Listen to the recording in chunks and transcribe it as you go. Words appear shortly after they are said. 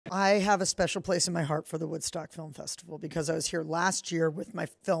I have a special place in my heart for the Woodstock Film Festival because I was here last year with my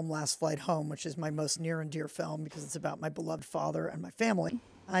film Last Flight Home, which is my most near and dear film because it's about my beloved father and my family.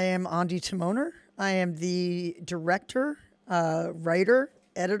 I am Ondi Timoner. I am the director, writer,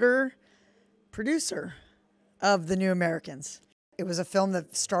 editor, producer of The New Americans. It was a film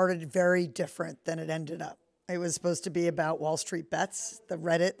that started very different than it ended up. It was supposed to be about Wall Street bets, the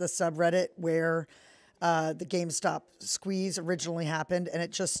subreddit where the GameStop squeeze originally happened, and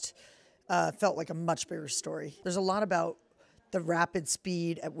it just felt like a much bigger story. There's a lot about the rapid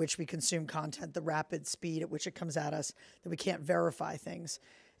speed at which we consume content, the rapid speed at which it comes at us, that we can't verify things.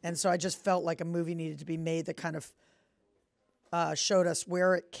 And so I just felt like a movie needed to be made that kind of showed us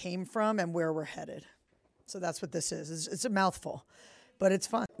where it came from and where we're headed. So that's what this is. It's a mouthful, but it's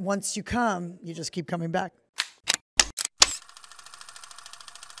fun. Once you come, you just keep coming back.